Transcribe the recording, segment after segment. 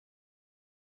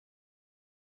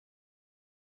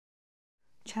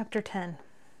Chapter 10.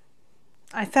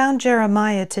 I found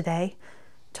Jeremiah today,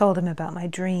 told him about my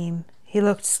dream. He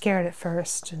looked scared at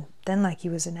first, and then like he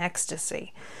was in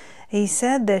ecstasy. He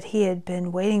said that he had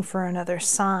been waiting for another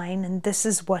sign, and this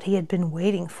is what he had been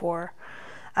waiting for.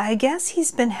 I guess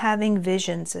he's been having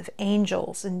visions of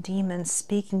angels and demons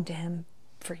speaking to him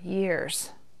for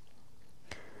years.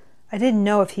 I didn't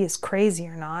know if he is crazy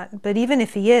or not, but even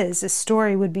if he is, his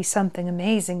story would be something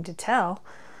amazing to tell.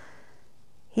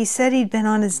 He said he'd been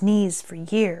on his knees for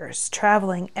years,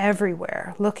 traveling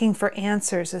everywhere, looking for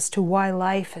answers as to why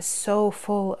life is so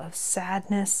full of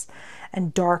sadness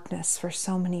and darkness for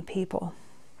so many people.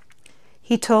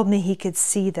 He told me he could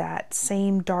see that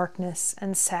same darkness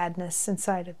and sadness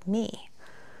inside of me.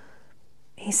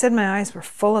 He said my eyes were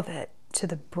full of it to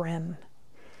the brim.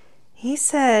 He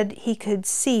said he could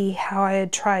see how I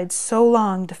had tried so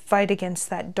long to fight against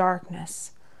that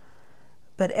darkness.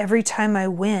 But every time I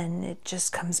win, it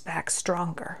just comes back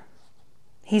stronger.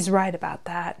 He's right about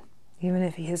that, even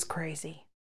if he is crazy.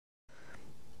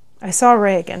 I saw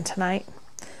Ray again tonight.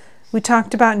 We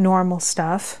talked about normal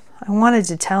stuff. I wanted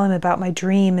to tell him about my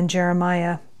dream and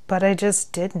Jeremiah, but I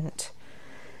just didn't.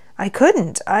 I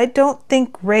couldn't. I don't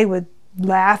think Ray would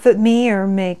laugh at me or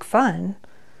make fun,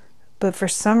 but for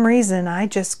some reason, I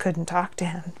just couldn't talk to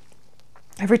him.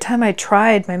 Every time I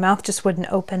tried, my mouth just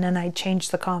wouldn't open and I'd change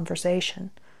the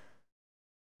conversation.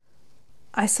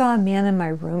 I saw a man in my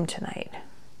room tonight.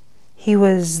 He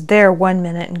was there 1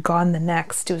 minute and gone the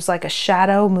next. It was like a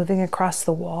shadow moving across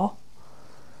the wall.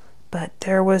 But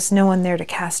there was no one there to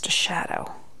cast a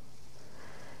shadow.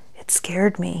 It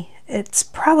scared me. It's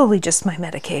probably just my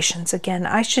medications. Again,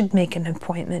 I should make an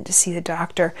appointment to see the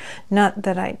doctor. Not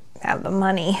that I have the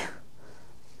money.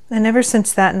 And ever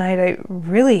since that night, I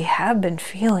really have been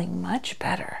feeling much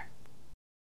better.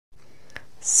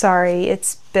 Sorry,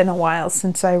 it's been a while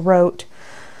since I wrote.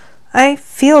 I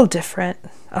feel different,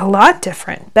 a lot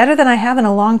different, better than I have in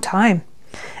a long time.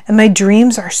 And my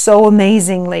dreams are so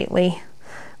amazing lately.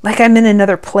 Like I'm in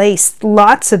another place.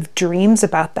 Lots of dreams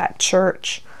about that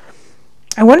church.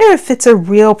 I wonder if it's a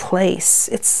real place.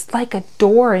 It's like a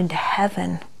door into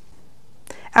heaven.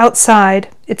 Outside,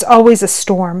 it's always a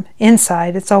storm.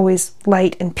 Inside, it's always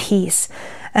light and peace.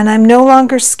 And I'm no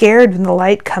longer scared when the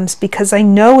light comes because I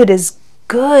know it is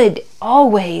good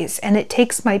always, and it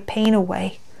takes my pain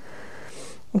away.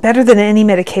 Better than any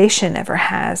medication ever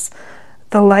has.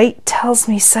 The light tells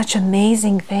me such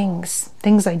amazing things,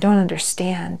 things I don't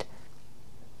understand.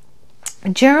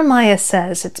 Jeremiah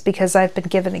says it's because I've been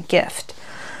given a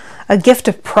gift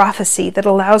of prophecy that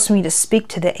allows me to speak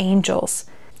to the angels.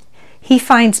 He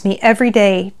finds me every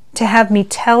day to have me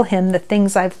tell him the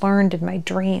things I've learned in my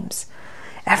dreams.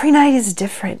 Every night is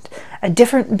different, a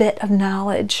different bit of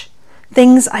knowledge,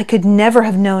 things I could never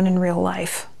have known in real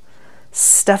life.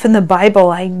 Stuff in the Bible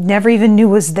I never even knew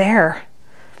was there.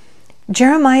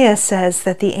 Jeremiah says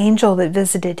that the angel that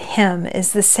visited him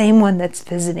is the same one that's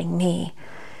visiting me.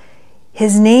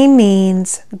 His name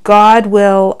means God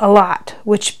will allot,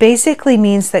 which basically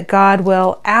means that God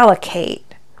will allocate.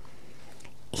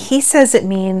 He says it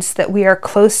means that we are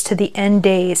close to the end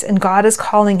days and God is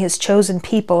calling his chosen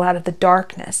people out of the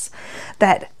darkness,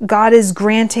 that God is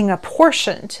granting a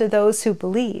portion to those who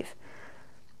believe.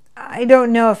 I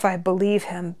don't know if I believe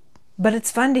him, but it's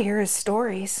fun to hear his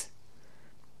stories.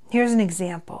 Here's an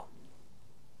example.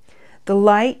 The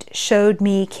light showed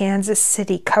me Kansas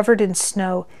City covered in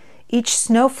snow. Each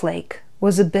snowflake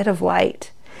was a bit of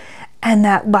light, and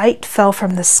that light fell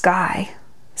from the sky.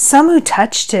 Some who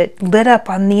touched it lit up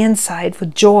on the inside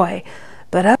with joy,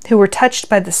 but others who were touched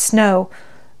by the snow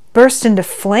burst into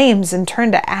flames and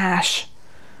turned to ash.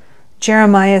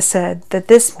 Jeremiah said that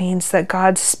this means that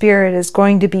God's Spirit is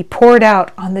going to be poured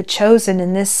out on the chosen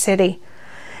in this city,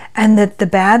 and that the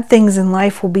bad things in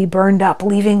life will be burned up,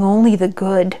 leaving only the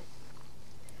good.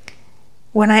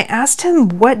 When I asked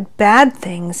him what bad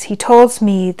things, he told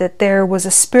me that there was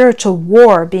a spiritual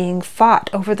war being fought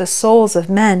over the souls of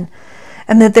men,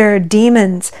 and that there are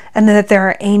demons, and that there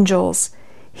are angels.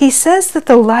 He says that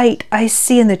the light I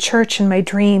see in the church in my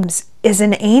dreams is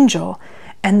an angel,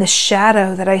 and the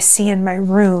shadow that I see in my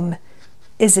room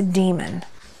is a demon.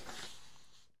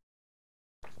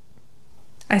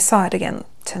 I saw it again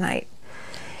tonight.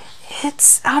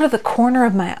 It's out of the corner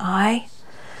of my eye,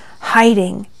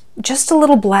 hiding, just a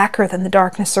little blacker than the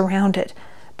darkness around it.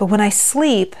 But when I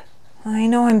sleep, I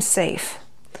know I'm safe.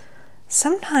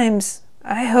 Sometimes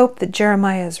I hope that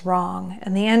Jeremiah is wrong,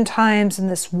 and the end times and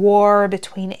this war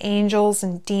between angels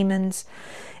and demons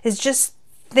is just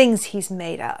things he's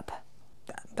made up.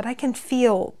 But I can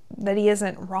feel that he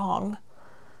isn't wrong.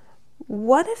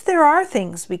 What if there are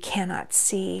things we cannot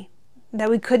see, that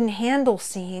we couldn't handle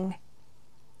seeing?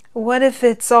 What if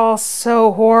it's all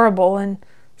so horrible and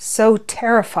so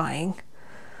terrifying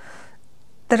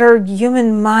that our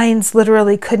human minds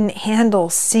literally couldn't handle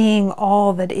seeing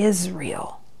all that is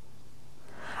real?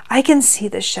 I can see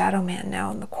the shadow man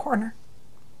now in the corner.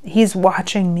 He's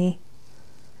watching me.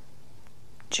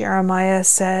 Jeremiah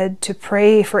said to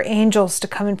pray for angels to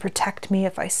come and protect me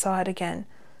if I saw it again.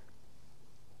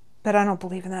 But I don't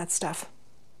believe in that stuff.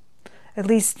 At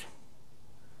least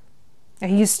I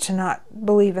used to not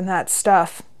believe in that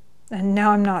stuff, and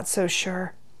now I'm not so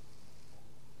sure.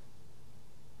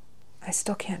 I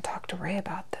still can't talk to Ray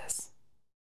about this.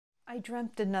 I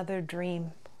dreamt another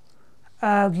dream,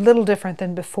 a little different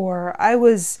than before. I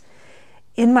was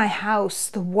in my house,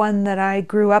 the one that I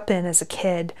grew up in as a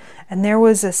kid, and there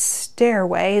was a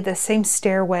stairway, the same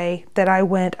stairway that I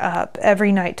went up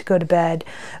every night to go to bed,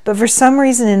 but for some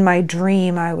reason in my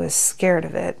dream I was scared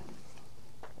of it.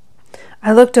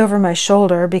 I looked over my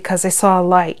shoulder because I saw a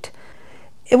light.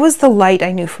 It was the light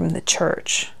I knew from the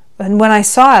church, and when I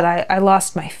saw it, I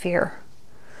lost my fear.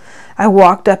 I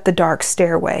walked up the dark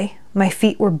stairway. My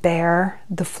feet were bare,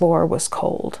 the floor was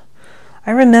cold. I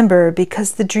remember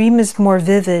because the dream is more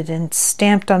vivid and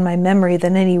stamped on my memory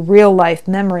than any real-life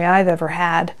memory I've ever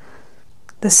had.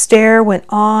 The stair went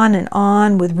on and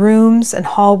on with rooms and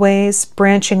hallways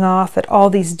branching off at all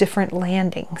these different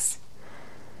landings.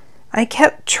 I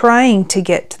kept trying to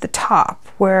get to the top,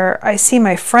 where I see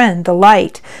my friend, the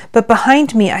light, but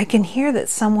behind me I can hear that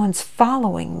someone's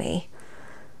following me.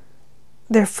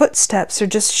 Their footsteps are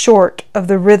just short of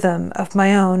the rhythm of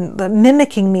my own,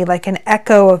 mimicking me like an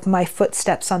echo of my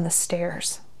footsteps on the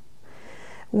stairs.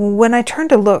 When I turn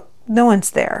to look, no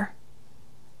one's there.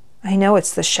 I know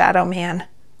it's the shadow man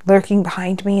lurking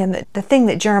behind me and the thing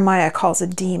that Jeremiah calls a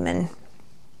demon.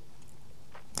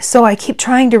 So I keep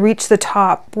trying to reach the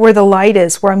top where the light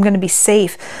is, where I'm going to be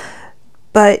safe.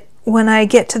 But when I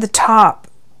get to the top,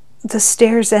 the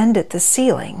stairs end at the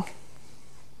ceiling.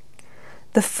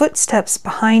 The footsteps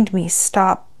behind me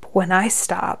stop when I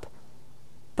stop,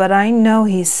 but I know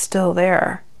he's still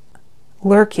there,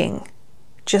 lurking,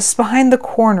 just behind the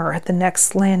corner at the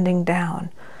next landing down.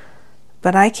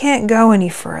 But I can't go any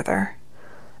further.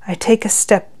 I take a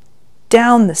step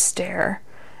down the stair,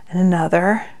 and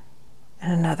another,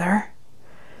 and another,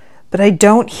 but I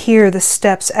don't hear the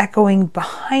steps echoing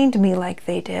behind me like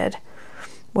they did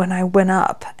when I went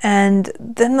up. And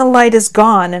then the light is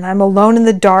gone, and I'm alone in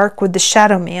the dark with the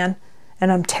shadow man,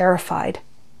 and I'm terrified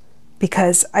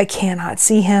because I cannot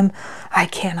see him, I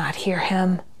cannot hear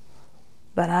him,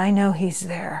 but I know he's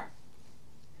there.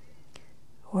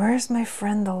 Where's my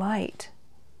friend the light?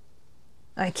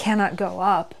 I cannot go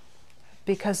up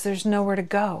because there's nowhere to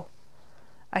go.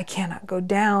 I cannot go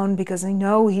down because I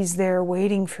know he's there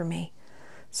waiting for me.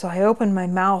 So I open my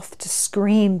mouth to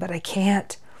scream, but I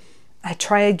can't. I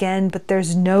try again, but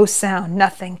there's no sound,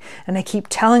 nothing. And I keep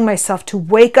telling myself to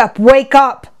wake up, wake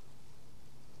up.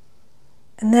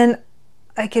 And then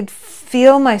I could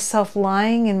feel myself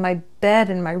lying in my bed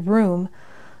in my room.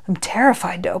 I'm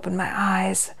terrified to open my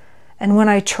eyes. And when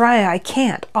I try, I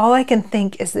can't. All I can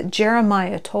think is that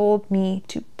Jeremiah told me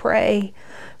to pray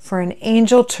for an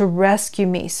angel to rescue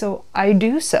me, so I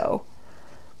do so.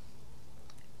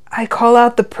 I call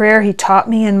out the prayer he taught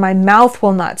me, and my mouth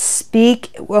will not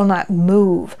speak, it will not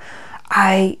move.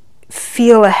 I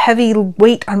feel a heavy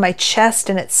weight on my chest,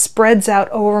 and it spreads out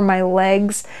over my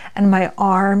legs and my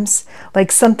arms,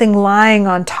 like something lying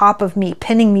on top of me,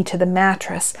 pinning me to the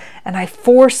mattress, and I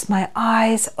force my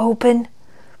eyes open.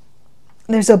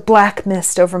 There's a black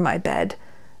mist over my bed.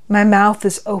 My mouth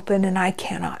is open, and I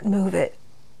cannot move it.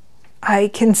 I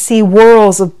can see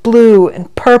whirls of blue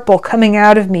and purple coming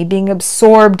out of me, being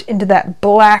absorbed into that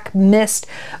black mist,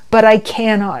 but I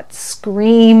cannot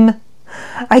scream.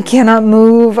 I cannot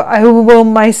move. I will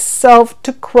myself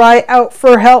to cry out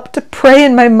for help, to pray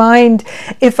in my mind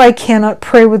if I cannot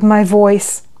pray with my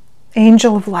voice.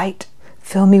 Angel of light,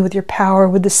 fill me with your power,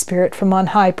 with the Spirit from on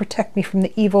high. Protect me from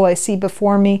the evil I see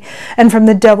before me, and from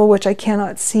the devil which I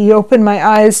cannot see. Open my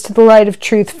eyes to the light of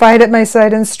truth. Fight at my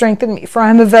side and strengthen me, for I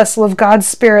am a vessel of God's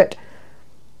Spirit.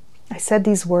 I said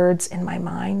these words in my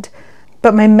mind,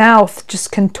 but my mouth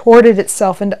just contorted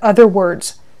itself into other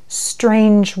words,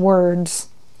 strange words,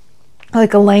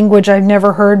 like a language I've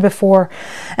never heard before.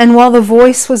 And while the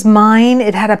voice was mine,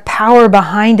 it had a power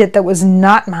behind it that was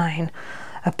not mine.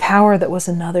 A power that was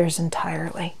another's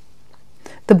entirely.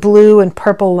 The blue and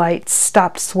purple lights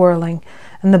stopped swirling,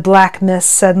 and the black mist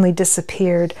suddenly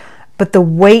disappeared, but the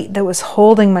weight that was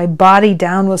holding my body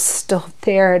down was still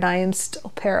there, and I am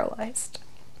still paralyzed.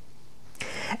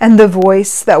 And the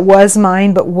voice that was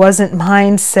mine but wasn't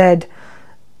mine said,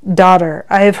 Daughter,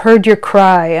 I have heard your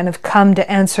cry and have come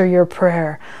to answer your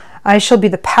prayer. I shall be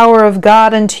the power of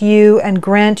God unto you and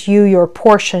grant you your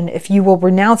portion if you will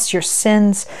renounce your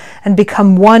sins and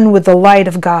become one with the light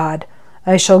of God.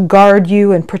 I shall guard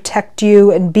you and protect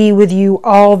you and be with you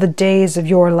all the days of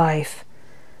your life.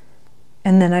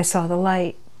 And then I saw the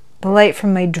light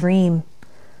from my dream,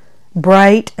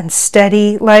 bright and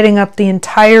steady, lighting up the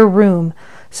entire room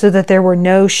so that there were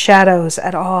no shadows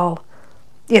at all.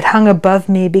 It hung above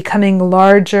me, becoming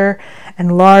larger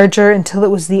and larger until it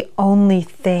was the only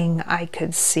thing I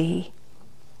could see.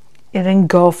 It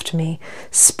engulfed me,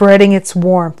 spreading its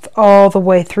warmth all the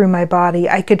way through my body.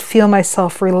 I could feel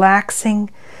myself relaxing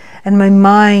and my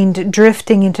mind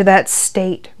drifting into that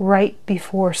state right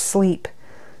before sleep.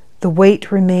 The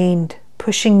weight remained,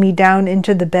 pushing me down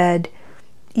into the bed,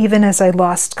 even as I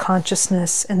lost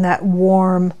consciousness in that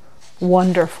warm,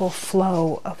 wonderful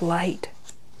flow of light.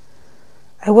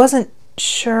 I wasn't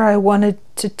sure I wanted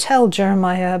to tell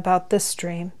Jeremiah about this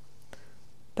dream,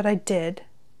 but I did.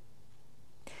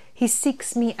 He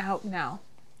seeks me out now,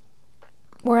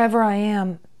 wherever I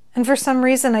am, and for some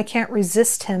reason I can't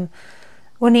resist him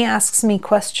when he asks me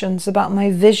questions about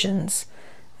my visions,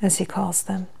 as he calls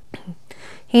them.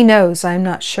 He knows I'm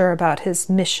not sure about his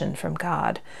mission from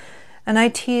God, and I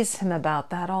tease him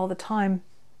about that all the time.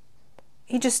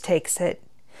 He just takes it.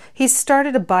 He's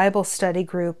started a Bible study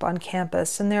group on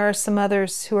campus, and there are some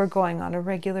others who are going on a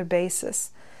regular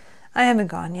basis. I haven't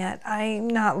gone yet. I'm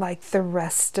not like the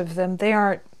rest of them. They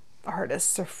aren't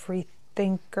artists or free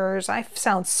thinkers. I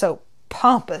sound so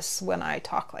pompous when I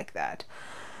talk like that.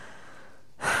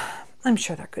 I'm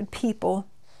sure they're good people.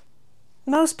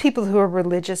 Most people who are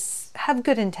religious have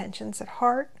good intentions at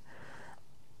heart,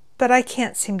 but I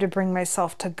can't seem to bring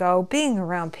myself to go. Being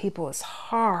around people is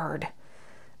hard.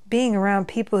 Being around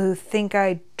people who think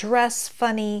I dress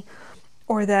funny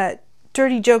or that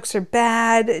dirty jokes are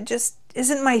bad, it just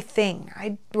isn't my thing.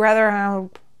 I'd rather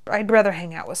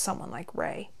hang out with someone like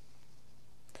Ray.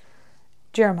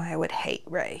 Jeremiah would hate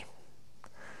Ray.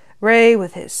 Ray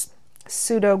with his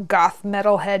pseudo-goth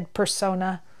metalhead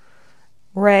persona.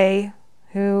 Ray,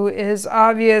 who is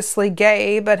obviously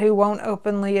gay but who won't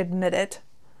openly admit it.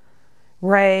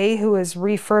 Ray, who has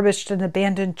refurbished an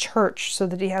abandoned church so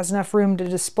that he has enough room to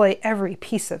display every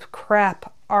piece of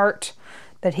crap art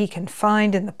that he can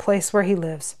find in the place where he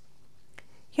lives.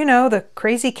 You know, the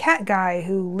crazy cat guy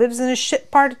who lives in a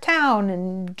shit part of town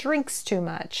and drinks too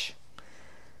much.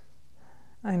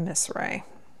 I miss Ray.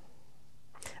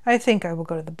 I think I will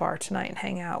go to the bar tonight and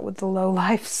hang out with the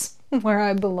lowlifes where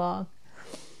I belong.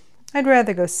 I'd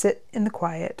rather go sit in the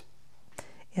quiet,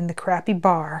 in the crappy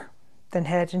bar, than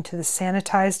head into the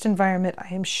sanitized environment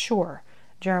I am sure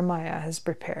Jeremiah has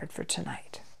prepared for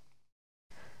tonight.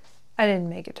 I didn't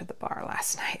make it to the bar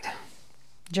last night.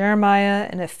 Jeremiah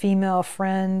and a female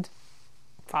friend,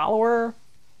 follower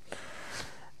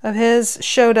of his,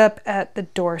 showed up at the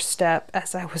doorstep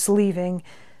as I was leaving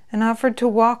and offered to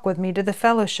walk with me to the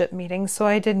fellowship meeting so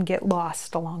I didn't get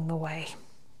lost along the way.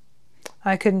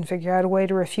 I couldn't figure out a way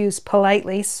to refuse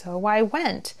politely, so I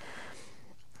went.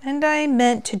 And I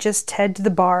meant to just head to the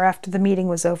bar after the meeting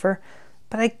was over,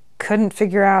 but I couldn't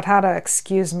figure out how to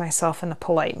excuse myself in a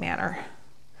polite manner.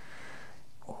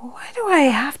 Why do I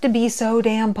have to be so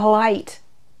damn polite?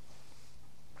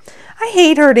 I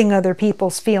hate hurting other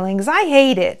people's feelings. I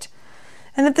hate it.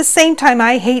 And at the same time,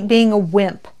 I hate being a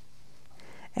wimp.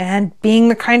 And being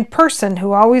the kind of person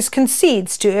who always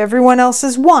concedes to everyone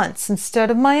else's wants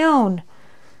instead of my own.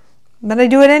 But I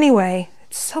do it anyway.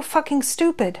 It's so fucking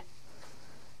stupid.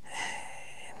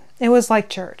 It was like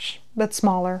church, but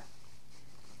smaller.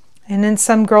 And in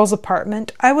some girl's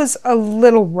apartment, I was a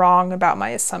little wrong about my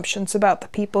assumptions about the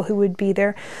people who would be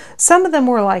there. Some of them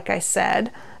were like I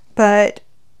said, but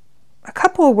a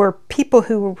couple were people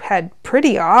who had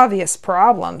pretty obvious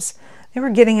problems. They were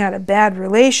getting out of bad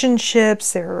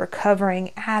relationships, they were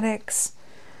recovering addicts.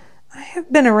 I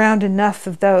have been around enough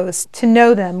of those to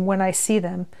know them when I see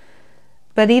them.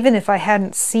 But even if I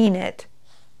hadn't seen it,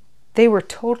 they were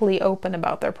totally open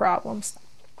about their problems.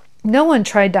 No one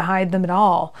tried to hide them at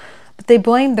all, but they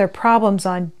blamed their problems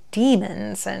on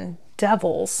demons and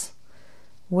devils,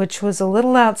 which was a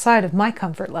little outside of my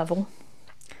comfort level.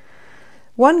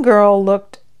 One girl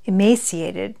looked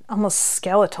emaciated, almost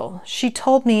skeletal. She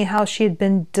told me how she had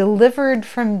been delivered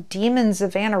from demons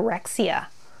of anorexia,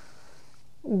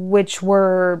 which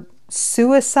were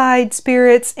suicide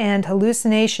spirits and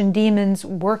hallucination demons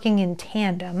working in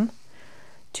tandem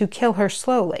to kill her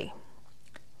slowly.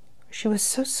 She was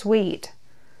so sweet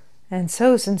and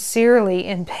so sincerely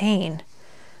in pain.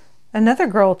 Another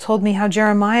girl told me how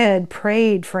Jeremiah had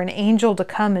prayed for an angel to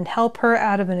come and help her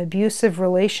out of an abusive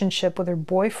relationship with her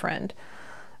boyfriend.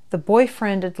 The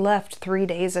boyfriend had left 3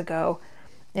 days ago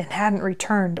and hadn't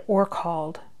returned or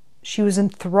called. She was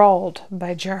enthralled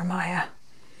by Jeremiah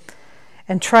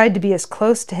and tried to be as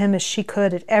close to him as she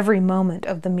could at every moment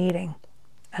of the meeting.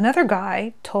 Another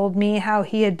guy told me how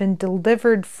he had been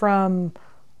delivered from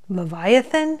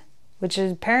Leviathan, which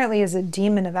apparently is a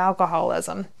demon of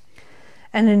alcoholism.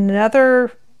 And in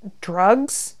another,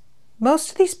 drugs.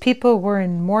 Most of these people were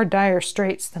in more dire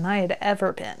straits than I had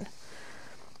ever been.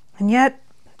 And yet,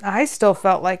 I still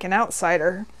felt like an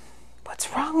outsider.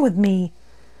 What's wrong with me?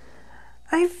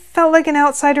 I felt like an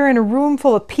outsider in a room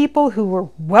full of people who were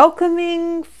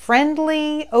welcoming,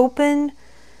 friendly, open,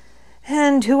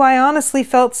 and who I honestly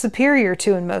felt superior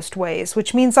to in most ways,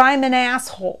 which means I'm an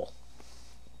asshole.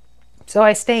 So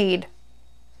I stayed.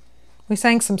 We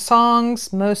sang some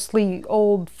songs, mostly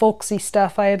old folksy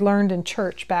stuff I had learned in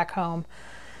church back home,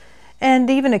 and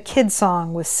even a kid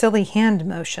song with silly hand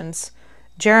motions.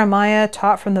 Jeremiah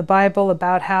taught from the Bible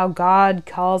about how God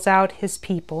calls out his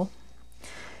people,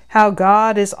 how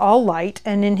God is all light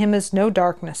and in him is no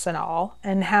darkness at all,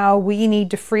 and how we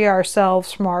need to free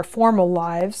ourselves from our formal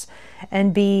lives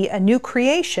and be a new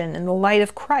creation in the light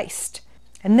of Christ.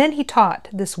 And then he taught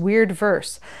this weird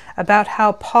verse about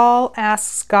how Paul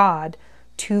asks God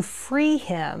to free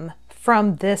him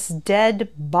from this dead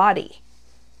body.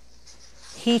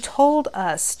 He told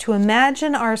us to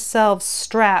imagine ourselves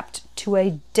strapped to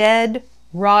a dead,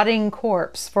 rotting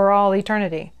corpse for all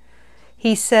eternity.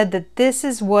 He said that this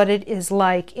is what it is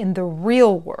like in the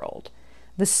real world,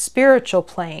 the spiritual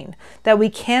plane that we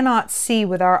cannot see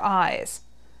with our eyes,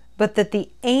 but that the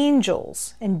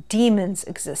angels and demons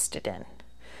existed in.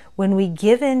 When we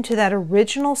give in to that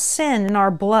original sin in our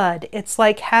blood, it's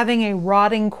like having a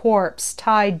rotting corpse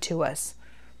tied to us.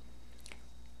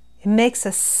 It makes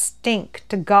us stink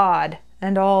to God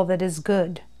and all that is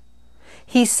good.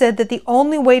 He said that the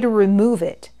only way to remove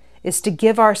it is to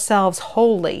give ourselves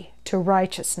wholly to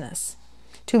righteousness,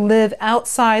 to live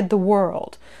outside the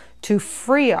world, to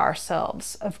free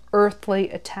ourselves of earthly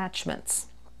attachments.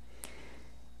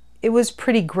 It was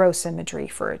pretty gross imagery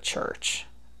for a church.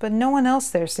 But no one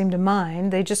else there seemed to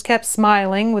mind. They just kept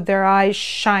smiling with their eyes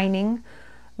shining,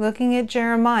 looking at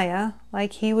Jeremiah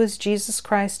like he was Jesus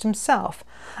Christ himself.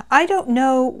 I don't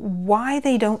know why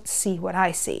they don't see what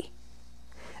I see.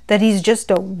 That he's just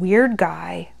a weird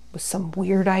guy with some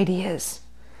weird ideas.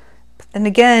 But then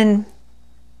again,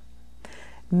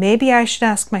 maybe I should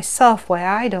ask myself why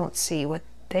I don't see what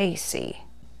they see.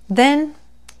 Then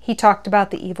he talked about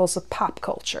the evils of pop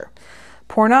culture,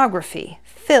 pornography,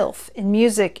 filth in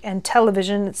music and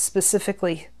television,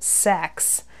 specifically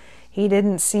sex. He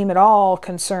didn't seem at all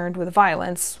concerned with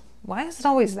violence. Why is it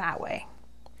always that way?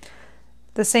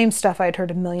 The same stuff I'd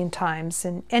heard a million times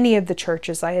in any of the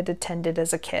churches I had attended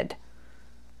as a kid.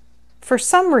 For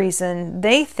some reason,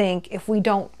 they think if we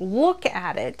don't look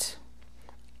at it,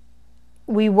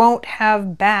 we won't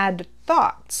have bad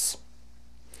thoughts.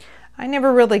 I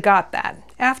never really got that.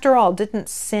 After all, didn't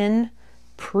sin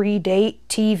predate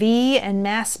TV and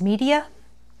mass media?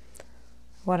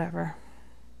 Whatever.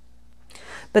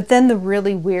 But then the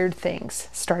really weird things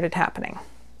started happening.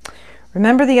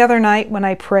 Remember the other night when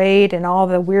I prayed and all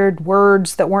the weird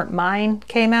words that weren't mine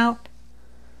came out?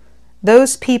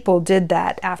 Those people did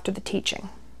that after the teaching.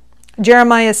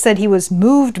 Jeremiah said he was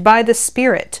moved by the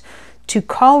Spirit to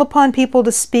call upon people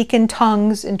to speak in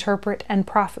tongues, interpret, and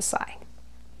prophesy.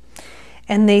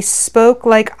 And they spoke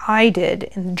like I did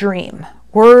in the dream.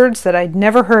 Words that I'd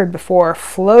never heard before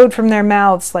flowed from their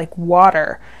mouths like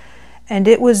water. And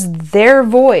it was their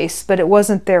voice, but it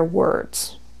wasn't their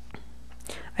words.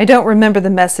 I don't remember the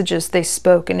messages they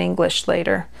spoke in English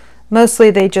later. Mostly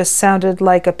they just sounded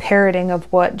like a parroting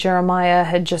of what Jeremiah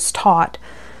had just taught.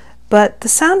 But the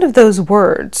sound of those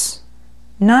words,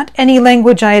 not any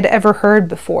language I had ever heard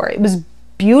before. It was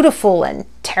beautiful and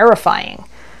terrifying.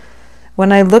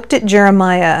 When I looked at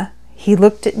Jeremiah, he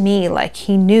looked at me like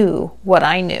he knew what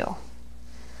I knew.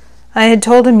 I had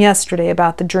told him yesterday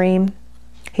about the dream.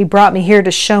 He brought me here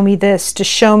to show me this, to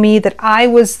show me that I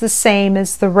was the same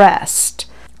as the rest,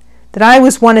 that I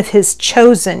was one of his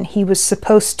chosen he was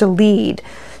supposed to lead,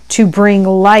 to bring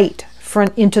light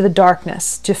into the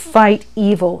darkness, to fight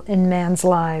evil in man's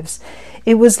lives.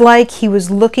 It was like he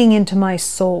was looking into my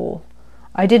soul.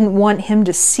 I didn't want him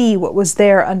to see what was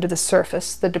there under the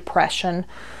surface, the depression,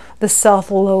 the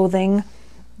self-loathing,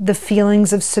 the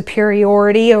feelings of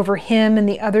superiority over him and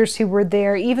the others who were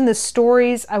there, even the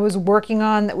stories I was working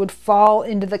on that would fall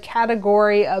into the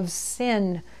category of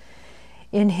sin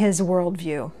in his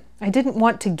worldview. I didn't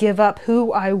want to give up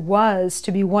who I was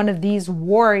to be one of these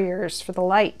warriors for the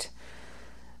light.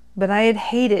 But I had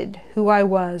hated who I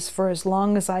was for as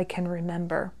long as I can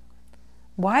remember.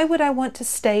 Why would I want to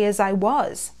stay as I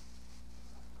was?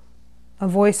 A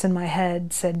voice in my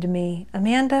head said to me,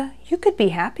 Amanda, you could be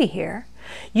happy here.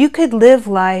 You could live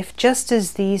life just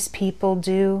as these people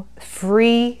do,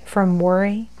 free from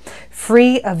worry,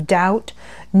 free of doubt,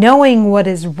 knowing what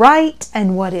is right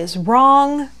and what is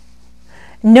wrong,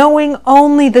 knowing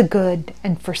only the good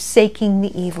and forsaking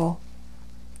the evil.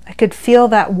 I could feel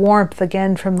that warmth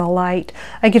again from the light.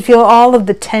 I could feel all of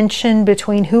the tension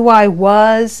between who I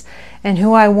was and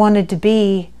who I wanted to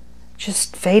be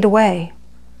just fade away.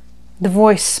 The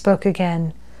voice spoke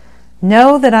again.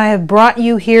 Know that I have brought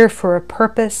you here for a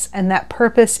purpose, and that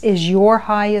purpose is your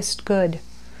highest good.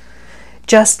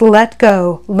 Just let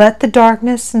go. Let the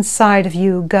darkness inside of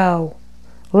you go.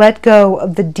 Let go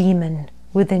of the demon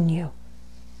within you.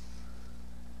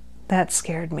 That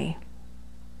scared me.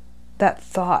 That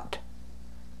thought.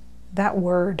 That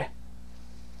word.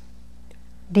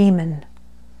 Demon.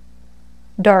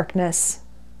 Darkness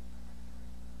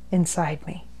inside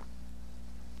me.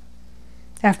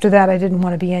 After that, I didn't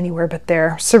want to be anywhere but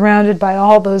there, surrounded by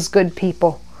all those good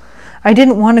people. I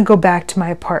didn't want to go back to my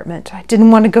apartment. I didn't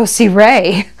want to go see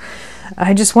Ray.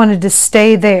 I just wanted to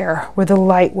stay there where the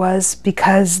light was,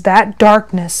 because that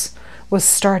darkness was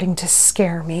starting to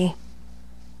scare me.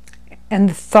 And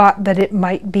the thought that it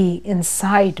might be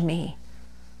inside me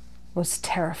was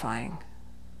terrifying.